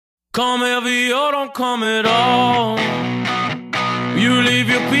Come heavy or don't come at all. You leave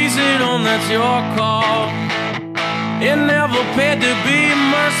your piece at home, that's your call. It never paid to be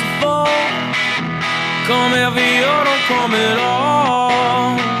merciful. Come heavy or don't come at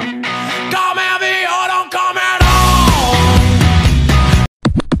all. Come heavy or don't come at all.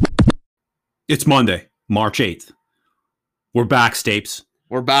 It's Monday, March 8th. We're back, Stapes.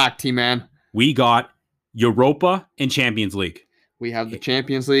 We're back, T-Man. We got Europa and Champions League. We have the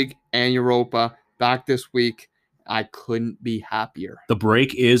Champions League and Europa back this week. I couldn't be happier. The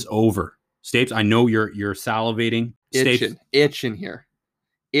break is over. Stapes, I know you're salivating. Itching here.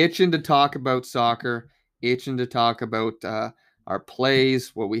 Itching to talk about soccer. Itching to talk about our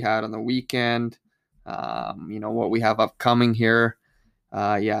plays, what we had on the weekend, what we have upcoming here.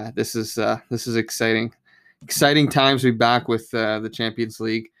 This is exciting. Exciting times to be back with the Champions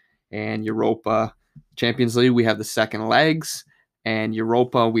League and Europa. Champions League, we have the second legs, and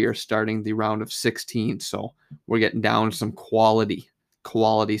Europa, we are starting the round of 16. So we're getting down to some quality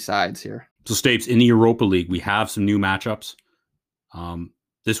sides here. So, Stapes, in the Europa League, we have some new matchups.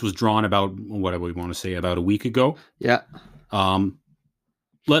 This was drawn about, what do we want to say, about a week ago. Yeah.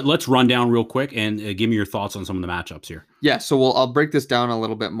 Let's run down real quick and give me your thoughts on some of the matchups here. Yeah, so I'll break this down a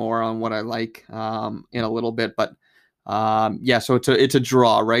little bit more on what I like in a little bit, but so it's a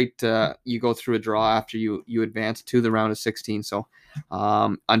draw, right? You go through a draw after you advance to the round of 16. So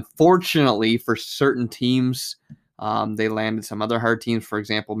unfortunately for certain teams, they landed some other hard teams. For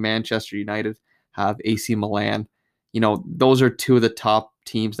example, Manchester United have AC Milan. Those are two of the top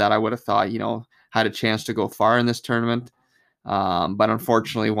teams that I would have thought, had a chance to go far in this tournament. But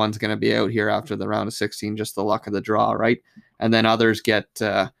unfortunately, one's going to be out here after the round of 16, just the luck of the draw, right? And then others get,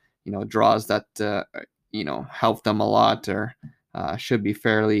 draws that, help them a lot or should be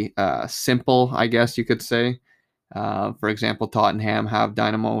fairly simple, I guess you could say. For example, Tottenham have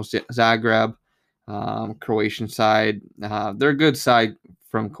Dynamo Zagreb, Croatian side. They're a good side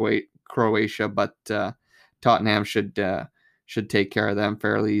from Croatia, but Tottenham should take care of them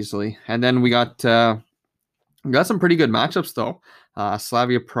fairly easily. And then we got some pretty good matchups, though.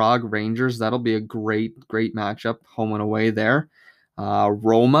 Slavia Prague Rangers, that'll be a great matchup, home and away there.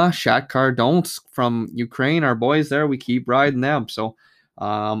 Roma, Shakhtar Donetsk from Ukraine, our boys there, we keep riding them. So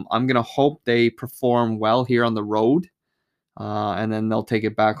I'm going to hope they perform well here on the road, and then they'll take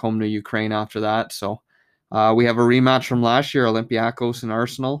it back home to Ukraine after that. So we have a rematch from last year, Olympiacos and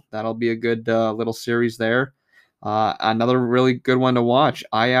Arsenal. That'll be a good little series there. Another really good one to watch,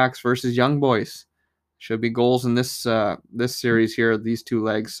 Ajax versus Young Boys. Should be goals in this series here, these two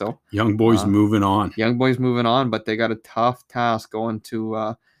legs. So Young Boys moving on. Young Boys moving on, but they got a tough task going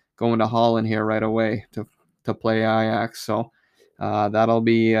to Holland here right away to play Ajax. So that'll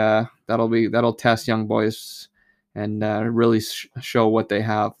test Young Boys and really show what they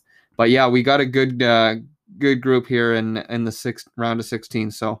have. But yeah, we got a good group here in the round of 16.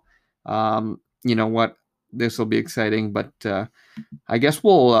 So you know what? This will be exciting, but I guess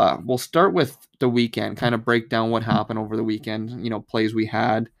we'll start with the weekend, kind of break down what happened over the weekend, plays we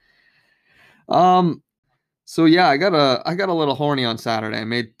had. So yeah, I got a little horny on Saturday. I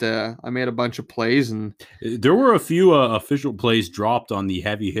made a bunch of plays, and there were a few official plays dropped on the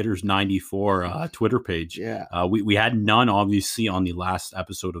Heavy Hitters 94 Twitter page. Yeah, we had none obviously on the last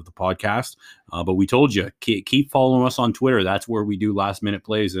episode of the podcast, but we told you keep following us on Twitter. That's where we do last minute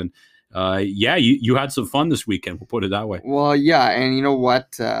plays, and you had some fun this weekend. We'll put it that way. Well, yeah, and you know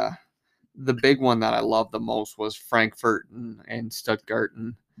what? The big one that I loved the most was Frankfurt and Stuttgart,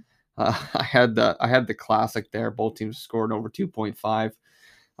 and I had the classic there. Both teams scored over 2.5.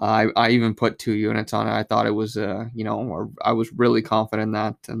 I even put 2 units on it. I thought it was I was really confident in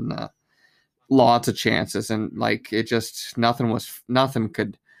that, and lots of chances, and like it just nothing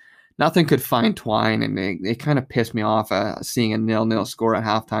could find Twine, and it kind of pissed me off seeing a 0-0 score at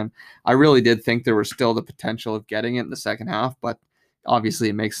halftime. I really did think there was still the potential of getting it in the second half, but obviously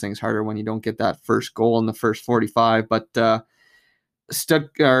it makes things harder when you don't get that first goal in the first 45. But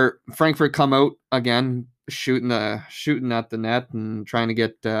Frankfurt come out again, shooting at the net and trying to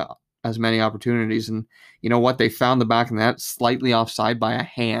get as many opportunities. And you know what? They found the back of the net slightly offside by a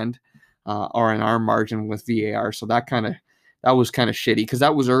hand or an arm margin with VAR. So that was kind of shitty because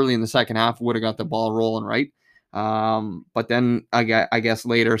that was early in the second half. Would have got the ball rolling, right? But then I guess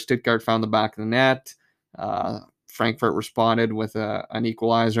later Stuttgart found the back of the net. Frankfurt responded with an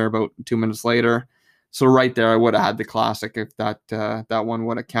equalizer about 2 minutes later. So right there, I would have had the classic if that one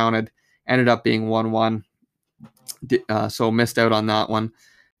would have counted. Ended up being 1-1. So missed out on that one.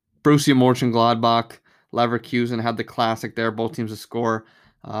 Borussia Mönchengladbach, Leverkusen had the classic there. Both teams to score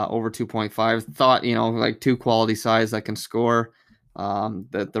over 2.5. Thought, like two quality sides that can score.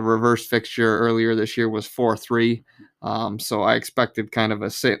 The reverse fixture earlier this year was 4-3. So I expected kind of a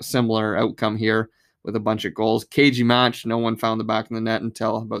similar outcome here with a bunch of goals. Cagey match. No one found the back of the net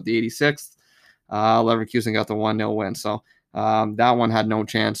until about the 86th. Leverkusen got the 1-0 win. So that one had no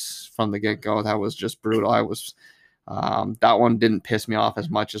chance from the get-go. That was just brutal. That one didn't piss me off as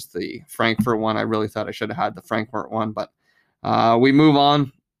much as the Frankfurt one. I really thought I should have had the Frankfurt one, but we move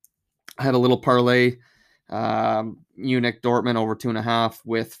on. I had a little parlay. Munich Dortmund over 2.5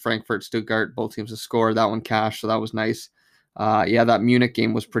 with Frankfurt Stuttgart. Both teams to score. That one cashed, so that was nice. That Munich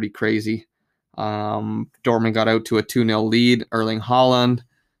game was pretty crazy. Dortmund got out to a 2-0 lead. Erling Haaland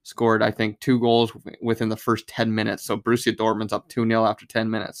scored, I think, 2 goals within the first 10 minutes. So Borussia Dortmund's up 2-0 after 10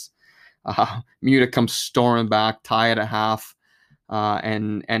 minutes. Munich comes storming back, tie at a half,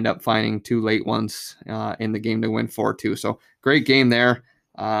 and end up finding 2 late ones in the game to win 4-2. So great game there.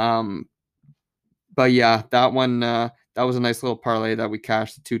 But yeah, that one, that was a nice little parlay that we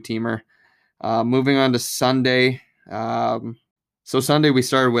cashed, the 2-teamer. Moving on to Sunday. So Sunday we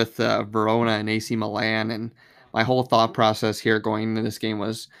started with Verona and AC Milan, and my whole thought process here going into this game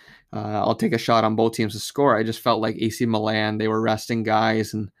was I'll take a shot on both teams to score. I just felt like AC Milan, they were resting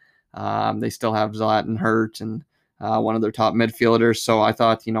guys, and they still have Zlatan hurt and one of their top midfielders. So I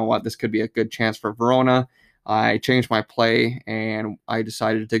thought, you know what, this could be a good chance for Verona. I changed my play, and I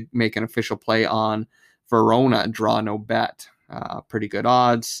decided to make an official play on Verona, draw no bet. Pretty good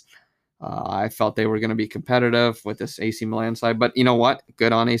odds. I felt they were going to be competitive with this AC Milan side. But you know what?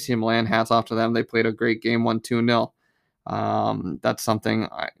 Good on AC Milan. Hats off to them. They played a great game, won 2-0. That's something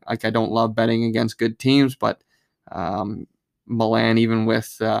I don't love betting against good teams, but Milan, even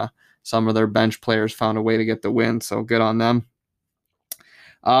with some of their bench players, found a way to get the win. So good on them.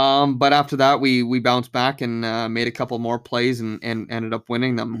 But after that, we bounced back and made a couple more plays and ended up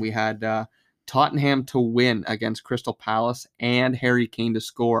winning them. We had Tottenham to win against Crystal Palace and Harry Kane to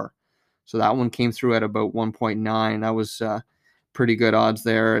score. So that one came through at about 1.9. That was pretty good odds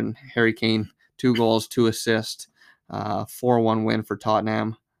there. And Harry Kane, 2 goals, 2 assists, 4-1 win for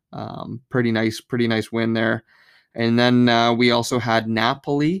Tottenham. Pretty nice win there. And then we also had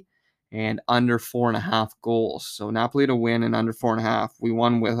Napoli and under 4.5 goals. So Napoli to win and under 4.5. We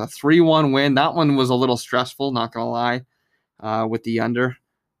won with a 3-1 win. That one was a little stressful, not going to lie, with the under.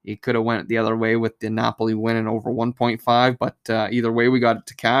 It could have went the other way with the Napoli winning over 1.5, but either way, we got it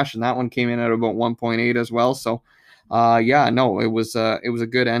to cash, and that one came in at about 1.8 as well. So, it was a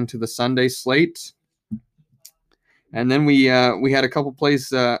good end to the Sunday slate. And then we had a couple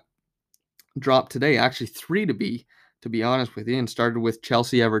plays drop today, actually 3 to be honest with you, and started with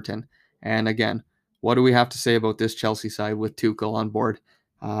Chelsea Everton. And again, what do we have to say about this Chelsea side with Tuchel on board?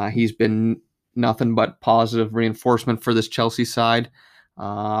 He's been nothing but positive reinforcement for this Chelsea side.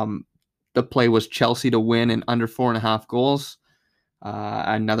 The play was Chelsea to win and under 4.5 goals.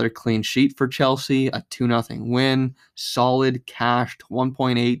 Another clean sheet for Chelsea, a 2-0 win, solid, cashed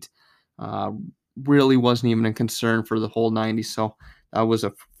 1.8. Really wasn't even a concern for the whole 90. So that was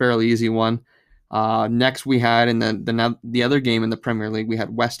a fairly easy one. Next, we had in the other game in the Premier League, we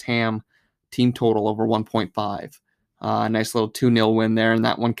had West Ham team total over 1.5. Nice little 2-0 win there, and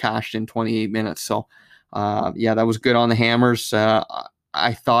that one cashed in 28 minutes. So, that was good on the Hammers.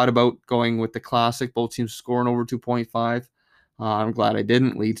 I thought about going with the classic, both teams scoring over 2.5. I'm glad I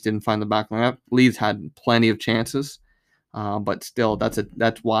didn't. Leeds didn't find the back of the net. Leeds had plenty of chances, but still,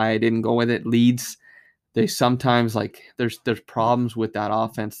 that's why I didn't go with it. Leeds, they sometimes there's problems with that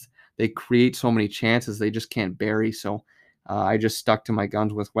offense. They create so many chances they just can't bury. So I just stuck to my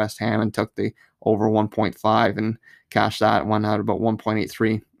guns with West Ham and took the over 1.5 and cashed that one out about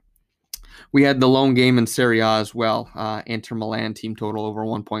 1.83. We had the lone game in Serie A as well. Inter Milan team total over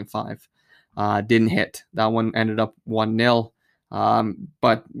 1.5. Didn't hit. That one ended up 1-0.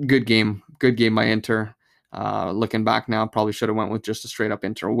 But good game by Inter. Looking back now, probably should have went with just a straight up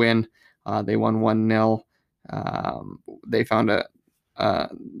Inter win. They won 1-0. They found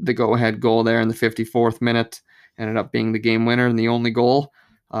the go-ahead goal there in the 54th minute. Ended up being the game winner and the only goal.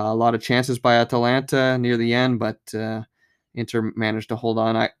 A lot of chances by Atalanta near the end, but Inter managed to hold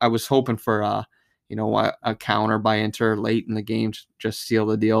on. I was hoping for a counter by Inter late in the game to just seal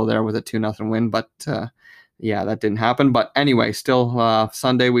the deal there with a 2-0 win, but that didn't happen. But anyway, still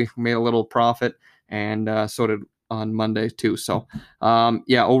Sunday we made a little profit, and so did on Monday too. So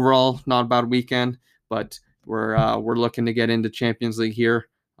overall not a bad weekend, but we're looking to get into Champions League here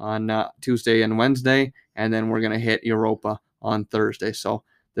on Tuesday and Wednesday, and then we're gonna hit Europa on Thursday. So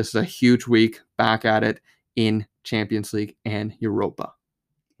this is a huge week, back at it in Champions League and Europa.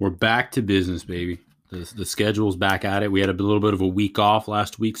 We're back to business, baby. The schedule's back at it. We had a little bit of a week off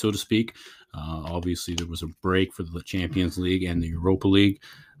last week, so to speak. Obviously, there was a break for the Champions League and the Europa League.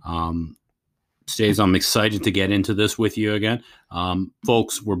 Stays, I'm excited to get into this with you again.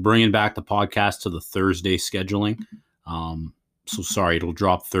 Folks, we're bringing back the podcast to the Thursday scheduling. So sorry, it'll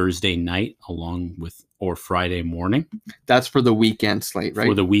drop Thursday night or Friday morning. That's for the weekend slate, right?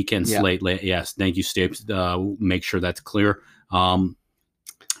 For the weekend slate. Yes. Thank you, Stapes. Make sure that's clear.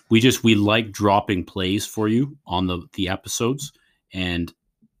 We like dropping plays for you on the episodes. And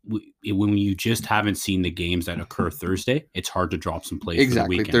when you just haven't seen the games that occur Thursday, it's hard to drop some plays.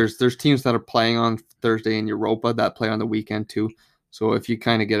 Exactly. For the weekend. There's teams that are playing on Thursday in Europa that play on the weekend too. So if you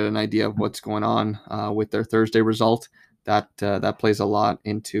kind of get an idea of what's going on with their Thursday result, that plays a lot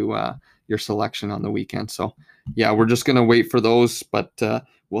into your selection on the weekend. So yeah, we're just gonna wait for those, but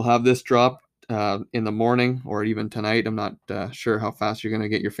we'll have this drop in the morning or even tonight. I'm not sure how fast you're gonna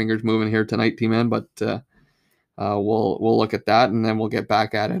get your fingers moving here tonight, T-Man, but we'll look at that and then we'll get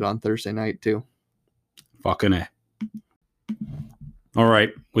back at it on Thursday night too. Fucking A. All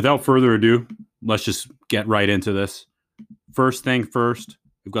right. Without further ado, let's just get right into this. First thing first,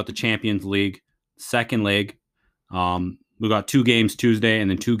 we've got the Champions League, second leg. We got 2 games Tuesday and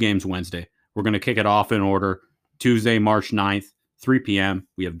then 2 games Wednesday. We're going to kick it off in order. Tuesday, March 9th, 3 p.m.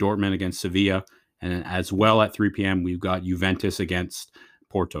 We have Dortmund against Sevilla. And then as well at 3 p.m., we've got Juventus against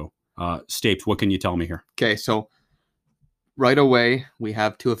Porto. Stapes, what can you tell me here? Okay, so right away, we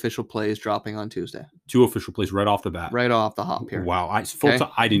have 2 official plays dropping on Tuesday. 2 official plays right off the bat. Right off the hop here. Wow. I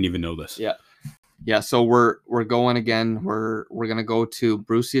didn't even know this. Yeah, so we're going again. We're going to go to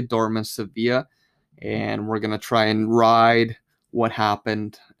Borussia Dortmund, Sevilla, and we're going to try and ride what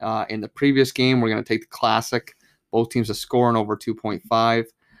happened in the previous game. We're going to take the classic. Both teams are scoring over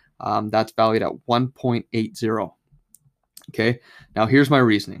 2.5. That's valued at 1.80. Okay, now here's my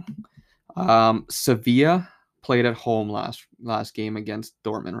reasoning. Sevilla played at home last game against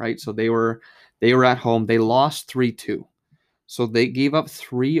Dortmund, right? So they were at home. They lost 3-2. So they gave up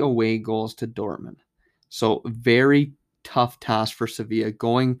 3 away goals to Dortmund. So very tough task for Sevilla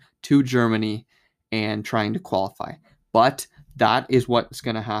going to Germany and trying to qualify. But that is what's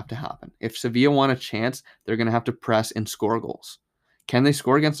going to have to happen. If Sevilla want a chance, they're going to have to press and score goals. Can they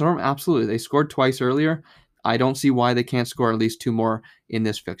score against Dortmund? Absolutely. They scored twice earlier. I don't see why they can't score at least 2 more in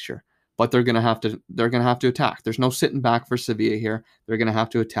this fixture. But they're going to have to attack. There's no sitting back for Sevilla here. They're going to have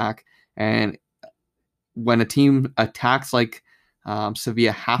to attack. And when a team attacks like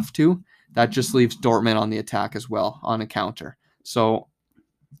Sevilla have to, that just leaves Dortmund on the attack as well on a counter. So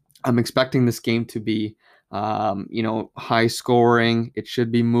I'm expecting this game to be, high scoring. It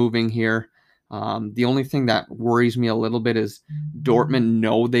should be moving here. The only thing that worries me a little bit is Dortmund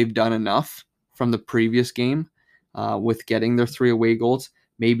know they've done enough from the previous game with getting their 3 away goals.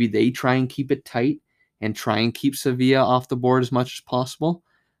 Maybe they try and keep it tight and try and keep Sevilla off the board as much as possible.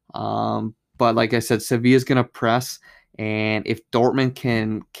 But like I said, Sevilla's going to press. And if Dortmund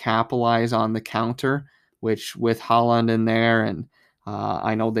can capitalize on the counter, which with Haaland in there, and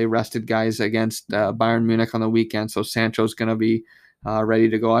I know they rested guys against Bayern Munich on the weekend, so Sancho's going to be ready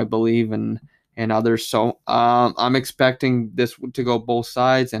to go, I believe, and others. So I'm expecting this to go both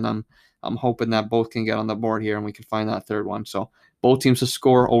sides, and I'm hoping that both can get on the board here and we can find that third one. So both teams to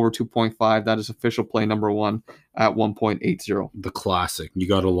score over 2.5. That is official play number 1 at 1.80. The classic. You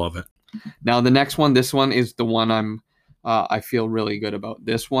got to love it. Now the next one, this one is the one I feel really good about.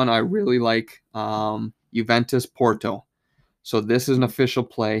 This one I really like, Juventus Porto. So this is an official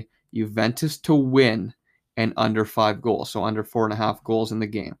play. Juventus to win and under 5 goals. So under 4.5 goals in the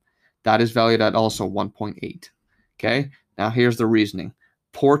game. That is valued at also 1.8. Okay. Now here's the reasoning.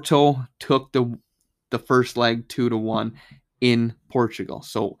 Porto took the first leg 2-1 in Portugal.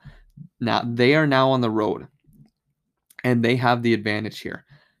 So now they are now on the road and they have the advantage here.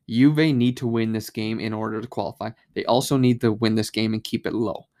 Juve need to win this game in order to qualify. They also need to win this game and keep it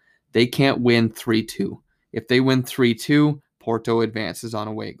low. They can't win 3-2. If they win 3-2, Porto advances on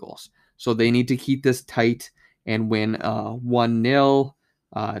away goals. So they need to keep this tight and win 1-0,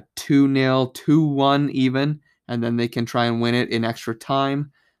 2-0, 2-1 even, and then they can try and win it in extra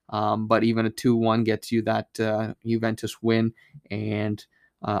time. But even a 2-1 gets you that Juventus win and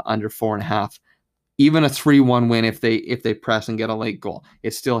under 4.5. Even a 3-1 win if they press and get a late goal,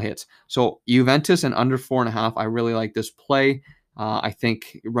 it still hits. So Juventus and under 4.5, I really like this play. I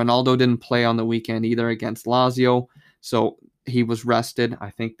think Ronaldo didn't play on the weekend either against Lazio, so he was rested.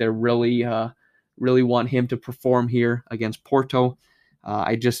 I think they really want him to perform here against Porto.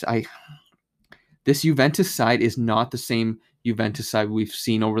 This Juventus side is not the same Juventus side we've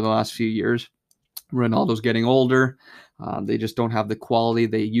seen over the last few years. Ronaldo's getting older. They just don't have the quality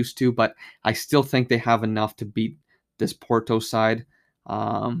they used to, but I still think they have enough to beat this Porto side.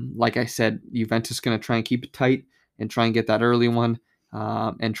 Like I said, Juventus going to try and keep it tight and try and get that early one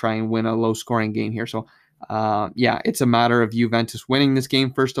and try and win a low-scoring game here. So, it's a matter of Juventus winning this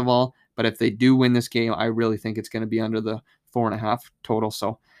game, first of all. But if they do win this game, I really think it's going to be under the 4.5 total.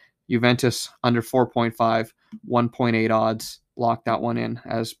 So, Juventus under 4.5, 1.8 odds. Lock that one in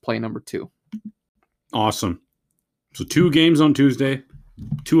as play number 2. Awesome. So 2 games on Tuesday,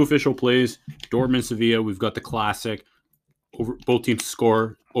 2 official plays. Dortmund, Sevilla. We've got the classic. Both teams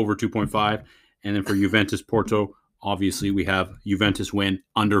score over 2.5. And then for Juventus, Porto, obviously we have Juventus win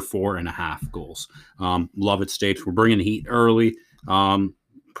under 4.5 goals. Love it, Stapes. We're bringing the heat early.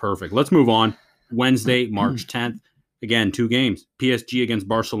 Perfect. Let's move on. Wednesday, March 10th. Again, 2 games. PSG against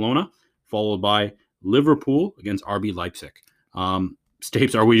Barcelona, followed by Liverpool against RB Leipzig.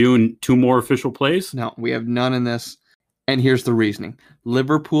 Stapes, are we doing 2 more official plays? No, we have none in this. And here's the reasoning.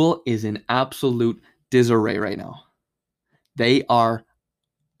 Liverpool is in absolute disarray right now. They are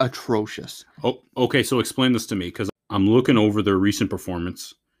atrocious. Oh, okay. So explain this to me, because I'm looking over their recent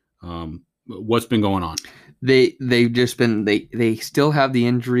performance. What's been going on? They've just been they still have the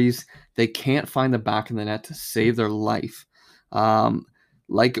injuries. They can't find the back of the net to save their life.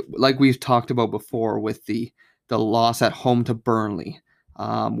 Like we've talked about before with the loss at home to Burnley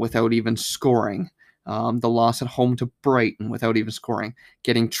without even scoring. The loss at home to Brighton without even scoring.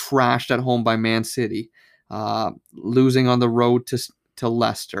 Getting trashed at home by Man City. Losing on the road to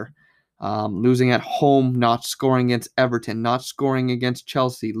Leicester. Losing at home, not scoring against Everton, not scoring against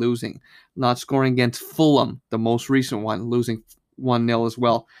Chelsea, not scoring against Fulham, the most recent one, losing 1-0 as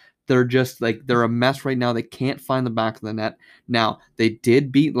well. They're just they're a mess right now. They can't find the back of the net. Now, they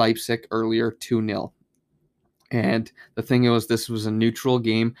did beat Leipzig earlier 2-0. And the thing is, this was a neutral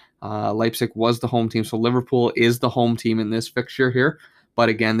game. Leipzig was the home team, so Liverpool is the home team in this fixture here. But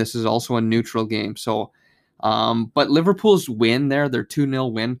again, this is also a neutral game. So, but Liverpool's win there, their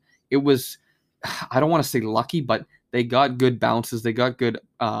 2-0 win, it was, I don't want to say lucky, but they got good bounces. They got good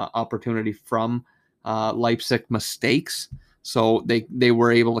opportunity from Leipzig mistakes. So they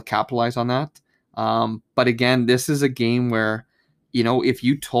were able to capitalize on that. But again, this is a game where, if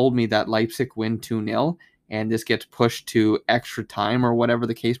you told me that Leipzig win 2-0 and this gets pushed to extra time or whatever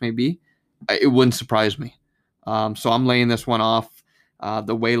the case may be, it wouldn't surprise me. So I'm laying this one off.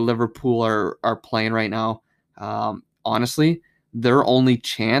 The way Liverpool are playing right now, honestly, their only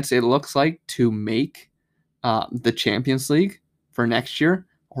chance, it looks like, to make the Champions League for next year,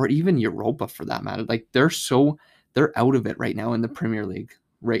 or even Europa for that matter. They're out of it right now in the Premier League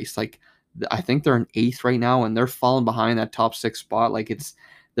race. I think they're in 8th right now, and they're falling behind that top 6 spot.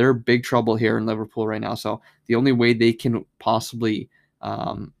 They're big trouble here in Liverpool right now. So the only way they can possibly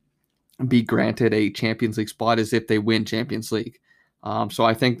be granted a Champions League spot is if they win Champions League. So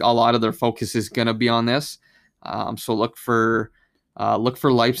I think a lot of their focus is going to be on this. So look for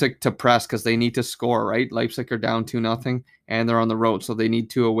Leipzig to press, because they need to score, right? Leipzig are down 2-0 and they're on the road, so they need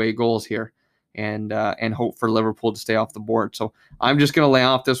 2 away goals here, and hope for Liverpool to stay off the board. So I'm just going to lay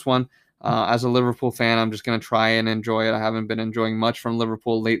off this one. As a Liverpool fan, I'm just going to try and enjoy it. I haven't been enjoying much from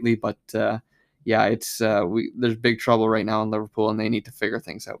Liverpool lately, but there's big trouble right now in Liverpool, and they need to figure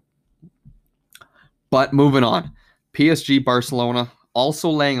things out. But moving on, PSG Barcelona, also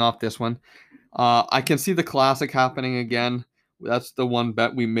laying off this one. I can see the classic happening again. That's the one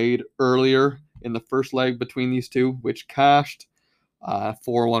bet we made earlier in the first leg between these two, which cashed.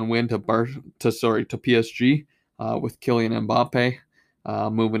 4-1 win to PSG with Kylian Mbappe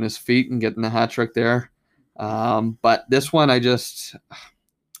moving his feet and getting the hat trick there. But this one, in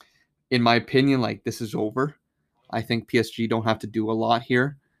my opinion, this is over. I think PSG don't have to do a lot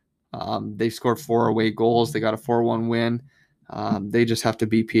here. They scored 4 away goals. They got a 4-1 win. They just have to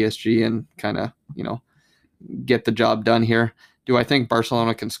beat PSG and kind of, get the job done here. Do I think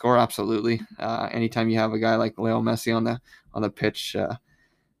Barcelona can score? Absolutely. Anytime you have a guy like Leo Messi on the pitch,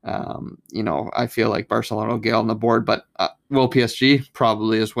 I feel like Barcelona will get on the board, but will PSG?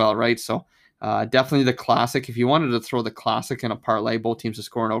 Probably as well, right? So definitely the classic. If you wanted to throw the classic in a parlay, both teams are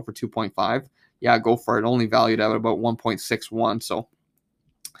scoring over 2.5. Yeah, go for it. Only valued at about 1.61. So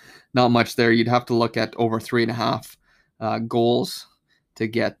not much there. You'd have to look at over 3.5 goals to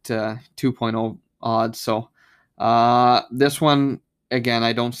get 2.0 odds. So this one, again,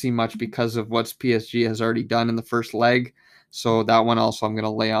 I don't see much because of what PSG has already done in the first leg. So that one also I'm going to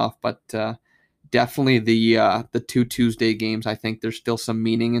lay off. But definitely the 2 Tuesday games, I think there's still some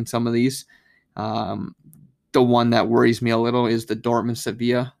meaning in some of these. The one that worries me a little is the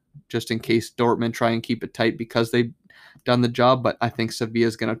Dortmund-Sevilla, just in case Dortmund try and keep it tight because they've done the job. But I think Sevilla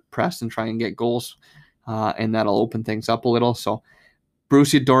is going to press and try and get goals, and that'll open things up a little. So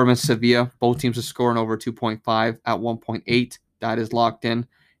Borussia Dortmund, Sevilla, both teams are scoring over 2.5 at 1.8. that is locked in.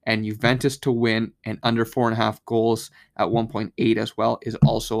 And Juventus to win and under 4.5 goals at 1.8 as well is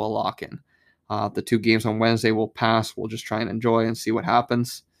also a lock-in. The 2 games on Wednesday will pass. We'll just try and enjoy and see what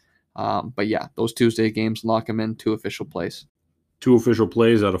happens. But yeah, those Tuesday games, lock them in, 2 official plays. 2 official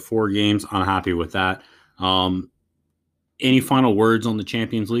plays out of 4 games. I'm happy with that. Any final words on the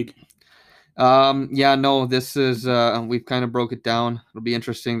Champions League? This is, we've kind of broke it down. It'll be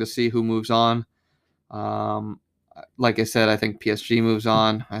interesting to see who moves on. Like I said, I think PSG moves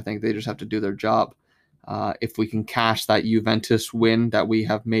on. I think they just have to do their job. If we can cash that Juventus win that we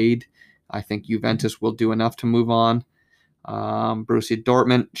have made, I think Juventus will do enough to move on. Borussia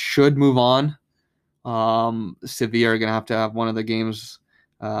Dortmund should move on. Sevilla are going to have one of the games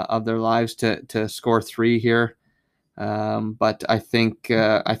of their lives to score 3 here. But I think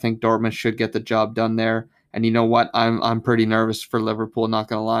Dortmund should get the job done there. And you know what? I'm pretty nervous for Liverpool, not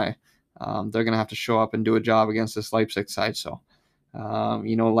going to lie. They're going to have to show up and do a job against this Leipzig side. So,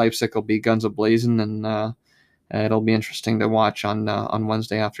 Leipzig will be guns a-blazing, and it'll be interesting to watch on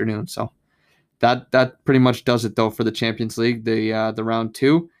Wednesday afternoon. So that pretty much does it, though, for the Champions League, the round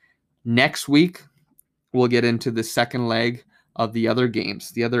 2. Next week, we'll get into the second leg of the other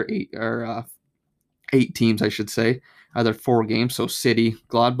games, the other 8 teams, I should say, other 4 games. So City,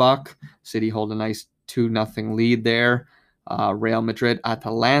 Gladbach. City hold a nice 2-0 lead there. Real Madrid,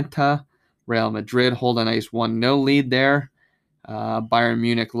 Atalanta. Real Madrid hold a nice 1-0 lead there. Bayern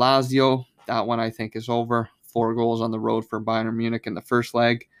Munich, Lazio. That one I think is over. 4 goals on the road for Bayern Munich in the first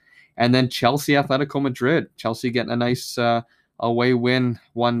leg. And then Chelsea, Atletico Madrid. Chelsea getting a nice away win,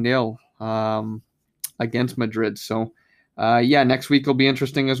 1-0 against Madrid. So, next week will be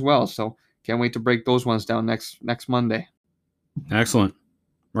interesting as well. So can't wait to break those ones down next Monday. Excellent.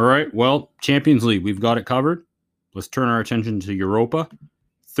 All right. Well, Champions League, we've got it covered. Let's turn our attention to Europa.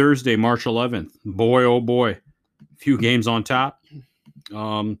 Thursday, March 11th. Boy, oh boy. A few games on tap.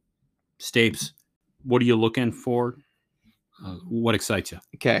 Stapes, what are you looking for? What excites you?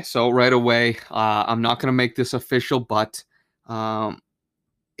 Okay, so right away, I'm not going to make this official, but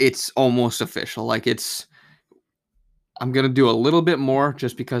it's almost official. I'm going to do a little bit more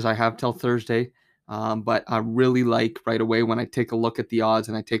just because I have till Thursday. But I really like right away when I take a look at the odds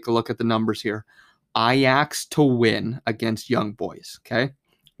and I take a look at the numbers here. Ajax to win against Young Boys, okay?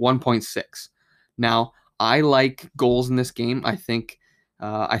 1.6. Now, I like goals in this game. I think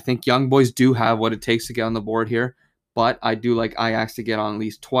Young Boys do have what it takes to get on the board here, but I do like Ajax to get on at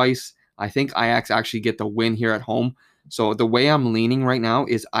least twice. I think Ajax actually get the win here at home. So the way I'm leaning right now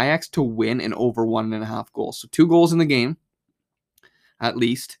is Ajax to win and over 1.5 goals. So 2 goals in the game, at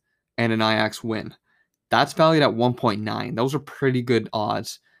least, and an Ajax win. That's valued at 1.9. Those are pretty good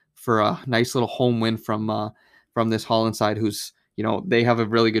odds for a nice little home win from this Holland side, who's, they have a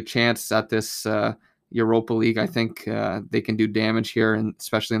really good chance at this Europa League. I think they can do damage here, and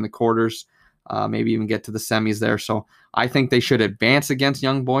especially in the quarters, maybe even get to the semis there. So I think they should advance against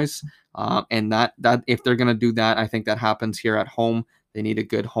Young Boys, and that if they're going to do that, I think that happens here at home. They need a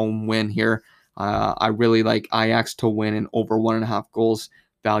good home win here. I really like Ajax to win and over 1.5 goals,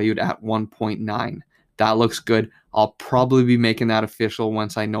 valued at 1.9. That looks good. I'll probably be making that official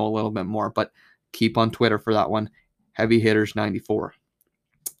once I know a little bit more, but keep on Twitter for that one. Heavy Hitters 94.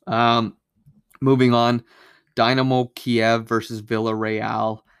 Moving on, Dynamo Kiev versus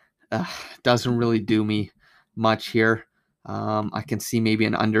Villarreal. Doesn't really do me much here. I can see maybe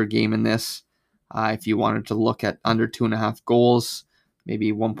an under game in this. If you wanted to look at under 2.5 goals,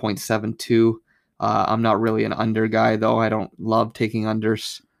 maybe 1.72. I'm not really an under guy, though. I don't love taking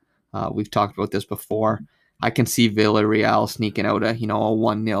unders. We've talked about this before. I can see Villarreal sneaking out a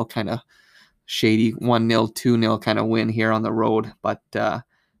 1-0 kind of shady 1-0, 2-0 kind of win here on the road. But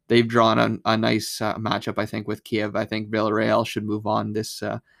they've drawn a nice matchup, I think, with Kiev. I think Villarreal should move on.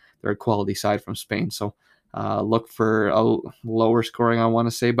 They're a quality side from Spain. So look for a lower scoring, I want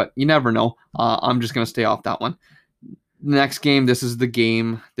to say. But you never know. I'm just going to stay off that one. Next game, this is the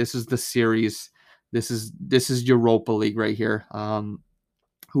game. This is the series. This is Europa League right here.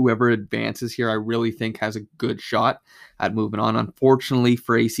 Whoever advances here, I really think has a good shot at moving on. Unfortunately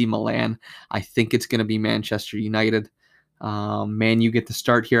for AC Milan, I think it's going to be Manchester United. Man, you get the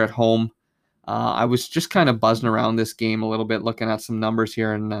start here at home. I was just kind of buzzing around this game a little bit, looking at some numbers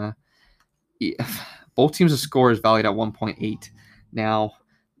here, and both teams' score is valued at 1.8. Now,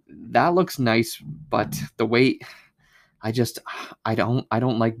 that looks nice, but the way I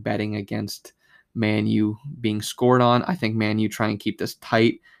don't like betting against Man U being scored on. I think Man U try and keep this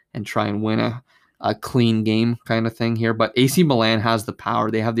tight and try and win a clean game kind of thing here. But AC Milan has the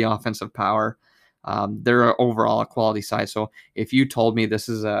power. They have the offensive power. They're overall a quality side. So if you told me this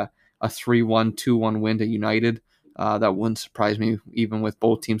is a 3-1, 2-1 win to United, That wouldn't surprise me, even with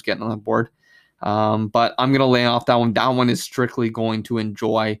both teams getting on the board. But I'm going to lay off that one. That one is strictly going to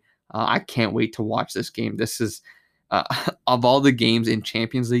enjoy. I can't wait to watch this game. This is, of all the games in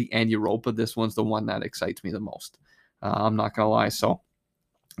Champions League and Europa, this one's the one that excites me the most. I'm not going to lie. So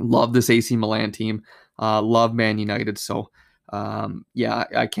love this AC Milan team. Love Man United. So yeah,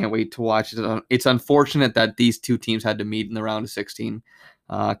 I can't wait to watch it. It's unfortunate that these two teams had to meet in the round of 16.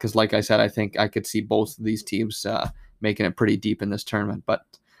 Because like I said, I think I could see both of these teams making it pretty deep in this tournament. But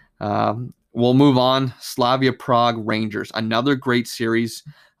we'll move on. Slavia Prague Rangers, another great series.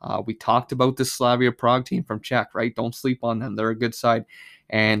 We talked about the Slavia Prague team from Czech, right? Don't sleep on them. They're a good side,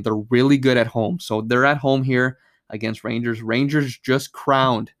 and they're really good at home. So they're at home here against Rangers. Rangers just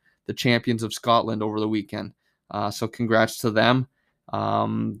crowned the champions of Scotland over the weekend. So congrats to them.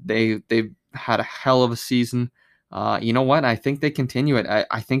 They've had a hell of a season. You know what? I think they continue it.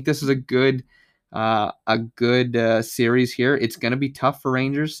 I think this is a good series here. It's going to be tough for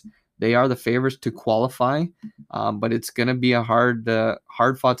Rangers. They are the favorites to qualify, but it's going to be a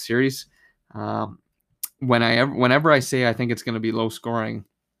hard-fought series. Whenever I say I think it's going to be low scoring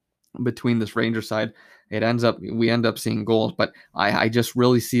between this Ranger side, we end up seeing goals. But I just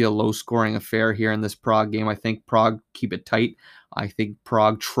really see a low scoring affair here in this Prague game. I think Prague keep it tight. I think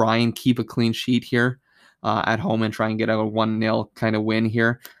Prague try and keep a clean sheet here at home and try and get a 1-0 kind of win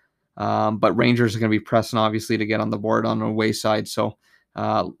here. But Rangers are going to be pressing, obviously, to get on the board on the away side. So,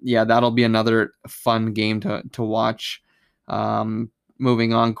 yeah, that'll be another fun game to watch.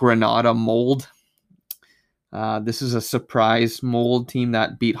 Moving on, Granada Mold. This is a surprise Mold team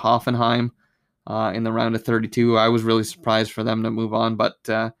that beat Hoffenheim in the round of 32. I was really surprised for them to move on, but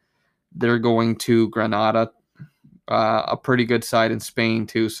they're going to Granada, a pretty good side in Spain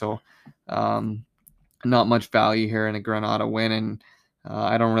too. So not much value here in a Granada win, and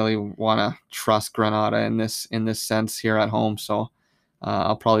I don't really want to trust Granada in this sense here at home. So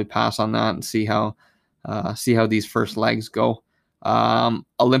I'll probably pass on that and see how these first legs go.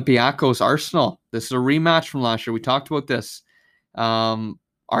 Olympiacos Arsenal. This is a rematch from last year. We talked about this.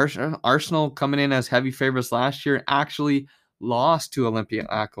 Arsenal coming in as heavy favorites last year actually lost to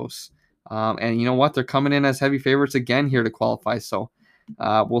Olympiacos. And you know what? They're coming in as heavy favorites again here to qualify. So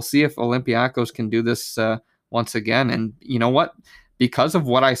we'll see if Olympiacos can do this once again. And you know what? Because of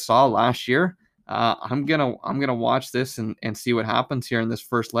what I saw last year, I'm gonna watch this and see what happens here in this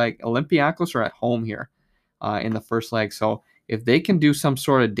first leg. Olympiacos are at home here in the first leg. So if they can do some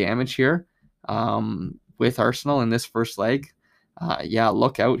sort of damage here with Arsenal in this first leg, yeah,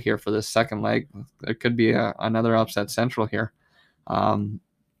 look out here for this second leg. There could be another upset central here.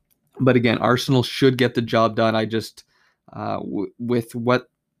 But again, Arsenal should get the job done. I just, with what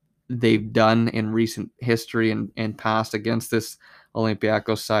they've done in recent history and past against this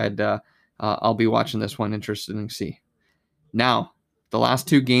Olympiacos side, I'll be watching this one, interested to see. Now, the last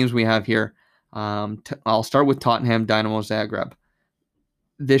two games we have here, I'll start with Tottenham Dynamo Zagreb.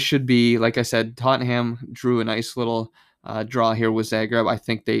 This should be, like I said, Tottenham drew a nice little draw here with Zagreb. I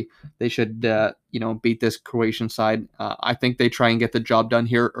think they should beat this Croatian side. I think they try and get the job done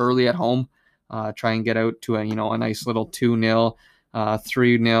here early at home. Try and get out to a nice little 2-0, 3-0,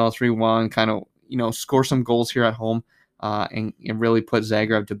 3-1, kind of score some goals here at home and really put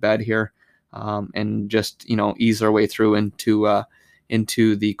Zagreb to bed here and just ease their way through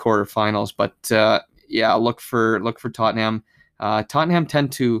into the quarterfinals. But yeah, look for Tottenham. Tottenham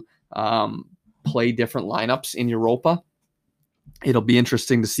tend to play different lineups in Europa. It'll be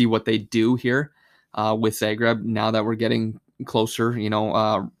interesting to see what they do here with Zagreb now that we're getting closer,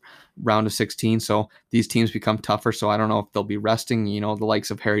 round of 16. So these teams become tougher. So I don't know if they'll be resting, the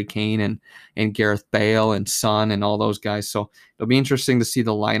likes of Harry Kane and Gareth Bale and Son and all those guys. So it'll be interesting to see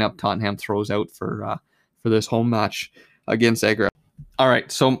the lineup Tottenham throws out for this home match against Zagreb. All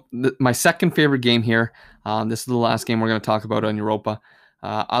right, so my second favorite game here. This is the last game we're going to talk about on Europa.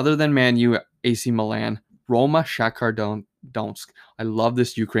 Other than Man U, AC Milan, Roma, Shakhtar Donetsk. I love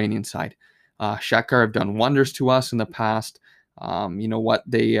this Ukrainian side. Shakhtar have done wonders to us in the past. You know what?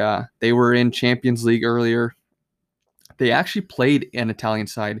 They were in Champions League earlier. They actually played an Italian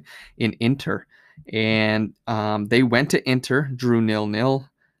side in Inter, and they went to Inter, drew 0-0,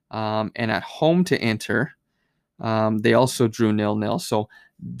 and at home to Inter, they also drew 0-0. So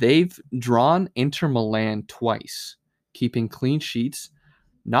they've drawn Inter Milan twice, keeping clean sheets,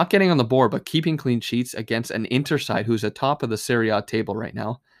 not getting on the board, but keeping clean sheets against an Inter side who's atop of the Serie A table right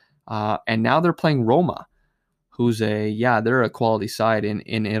now. And now they're playing Roma, who's they're a quality side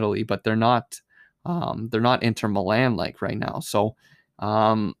in Italy, but they're not Inter Milan like right now. So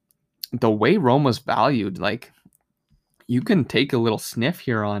the way Roma's valued, like, you can take a little sniff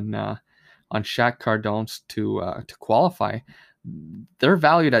here on on Shakhtar Donetsk to qualify. They're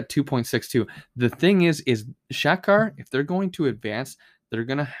valued at 2.62. The thing is Shakhtar, if they're going to advance, they're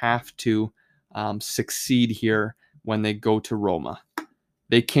going to have to succeed here when they go to Roma.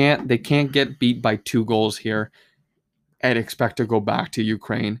 They can't get beat by 2 goals here and expect to go back to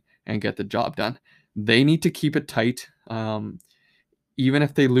Ukraine and get the job done. They need to keep it tight, even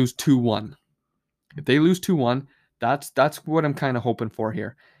if they lose 2-1. If they lose 2-1, that's what I'm kind of hoping for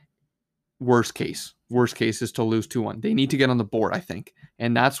here. Worst case is to lose 2-1. They need to get on the board, I think.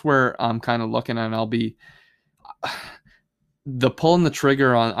 And that's where I'm kind of looking, and I'll be the pulling the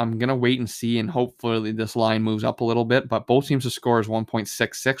trigger on. I'm going to wait and see, and hopefully this line moves up a little bit, but both teams to score is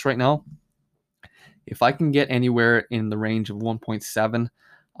 1.66 right now. If I can get anywhere in the range of 1.7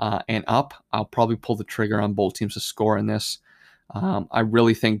 and up, I'll probably pull the trigger on both teams to score in this. I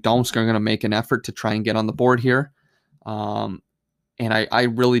really think Donetsk are going to make an effort to try and get on the board here. And I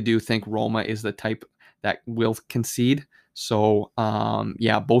really do think Roma is the type that will concede. So,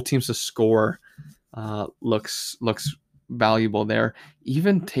 both teams to score looks valuable there.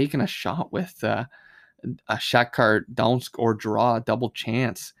 Even taking a shot with a Shakhtar Donetsk or draw, a double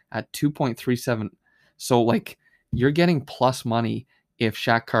chance at 2.37. So, you're getting plus money if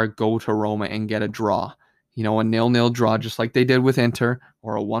Shakhtar go to Roma and get a draw. A 0-0 draw, just like they did with Inter,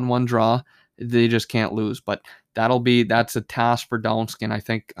 or a 1-1 draw. They just can't lose. But that's a task for Donetsk, and I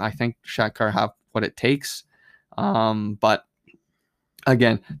think Shakhtar have what it takes. But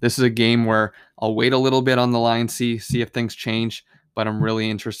again, this is a game where I'll wait a little bit on the line, see if things change. But I'm really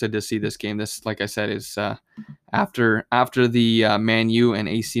interested to see this game. This, like I said, is after the Man U and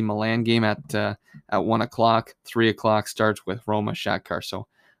AC Milan game at 1:00. 3:00 starts with Roma Shakhtar. So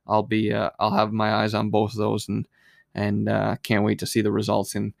I'll have my eyes on both of those, and can't wait to see the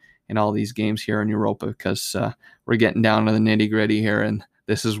results in all these games here in Europa, because we're getting down to the nitty gritty here, and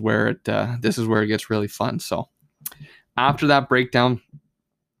this is where it gets really fun. So after that breakdown,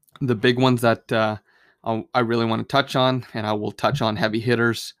 the big ones that I really want to touch on, and I will touch on heavy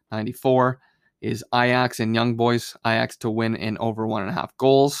hitters 94, is Ajax and Young Boys. Ajax to win in over 1.5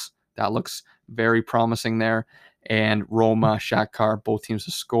 goals. That looks very promising there. And Roma, Shakhtar, both teams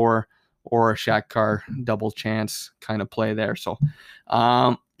to score, or a Shakhtar double chance kind of play there. So,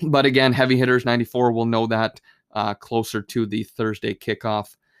 but again, heavy hitters 94, we'll know that closer to the Thursday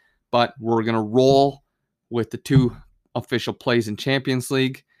kickoff. But we're going to roll with the 2 official plays in Champions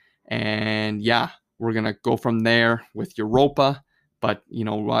League. And we're going to go from there with Europa. But you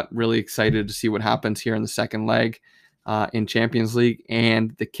know what? Really excited to see what happens here in the second leg in Champions League,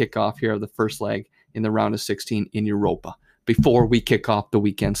 and the kickoff here of the first leg in the round of 16 in Europa before we kick off the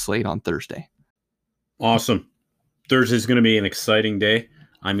weekend slate on Thursday. Awesome. Thursday's going to be an exciting day.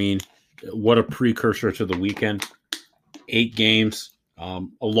 I mean, what a precursor to the weekend. 8 games, a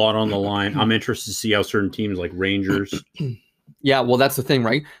lot on the line. I'm interested to see how certain teams like Rangers. Yeah, well, that's the thing,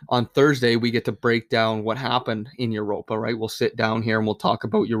 right? On Thursday, we get to break down what happened in Europa, right? We'll sit down here and we'll talk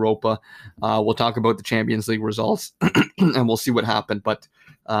about Europa. We'll talk about the Champions League results, and we'll see what happened. But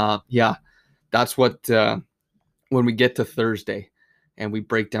that's what when we get to Thursday and we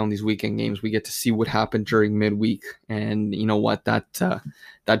break down these weekend games, we get to see what happened during midweek. And you know what?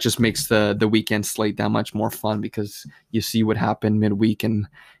 That just makes the weekend slate that much more fun, because you see what happened midweek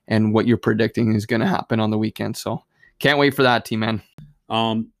and what you're predicting is going to happen on the weekend. So can't wait for that, T-Man.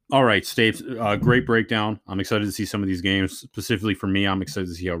 All right, Staves, great breakdown. I'm excited to see some of these games. Specifically for me, I'm excited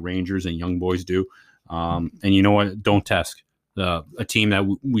to see how Rangers and Young Boys do. And you know what? Don't test a team that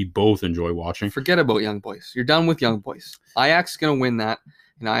we both enjoy watching. Forget about Young Boys. You're done with Young Boys. Ajax is going to win that,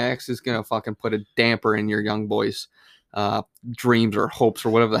 and Ajax is going to fucking put a damper in your Young Boys dreams or hopes or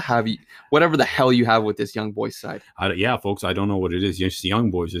whatever the hell you have with this Young Boys side. Folks, I don't know what it is. Just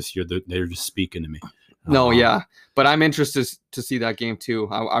Young Boys this year, they're just speaking to me. But I'm interested to see that game too.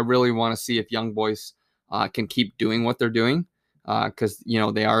 I really want to see if Young Boys can keep doing what they're doing, because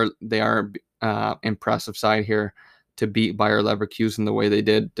they are impressive side here to beat Bayer Leverkusen the way they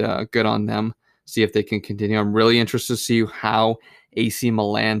did. Good on them. See if they can continue. I'm really interested to see how AC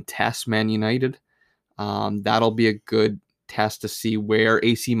Milan tests Man United. That'll be a good test to see where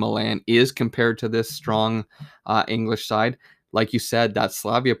AC Milan is compared to this strong English side. Like you said, that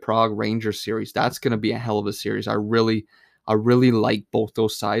Slavia Prague Rangers series, that's going to be a hell of a series. I really like both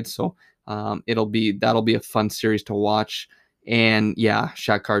those sides. So that'll be a fun series to watch. And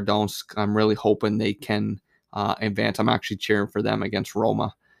Shakhtar Donetsk, I'm really hoping they can advance. I'm actually cheering for them against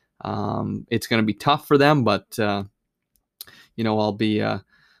Roma. It's going to be tough for them, but I'll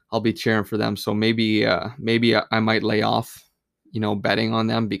be cheering for them. So maybe I might lay off, betting on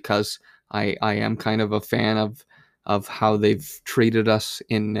them, because I am kind of a fan of of how they've treated us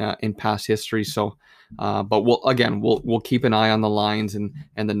in past history. So, but we'll keep an eye on the lines and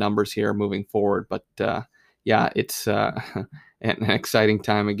the numbers here moving forward. But yeah, it's an exciting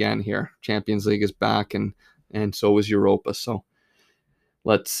time again here. Champions League is back, and so is Europa. So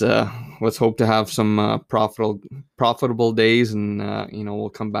let's hope to have some profitable days, and we'll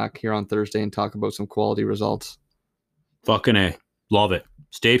come back here on Thursday and talk about some quality results. Fucking A. Love it.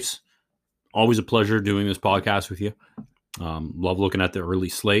 Stapes, always a pleasure doing this podcast with you. Love looking at the early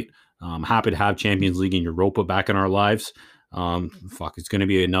slate. Happy to have Champions League and Europa back in our lives. It's going to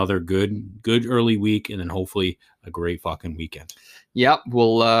be another good early week, and then hopefully a great fucking weekend. Yep,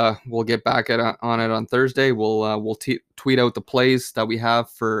 we'll get back on it on Thursday. We'll tweet out the plays that we have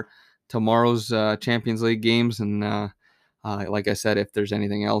for tomorrow's Champions League games, and like I said, if there's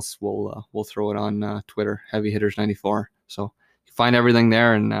anything else, we'll throw it on Twitter, Heavy Hitters 94. So you find everything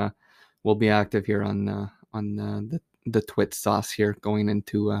there, and we'll be active here on the Twit sauce here going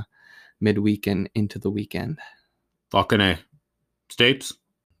into midweek and into the weekend. Fucking A. Stapes,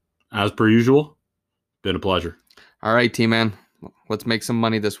 as per usual, been a pleasure. All right, T-Man. Let's make some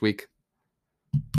money this week.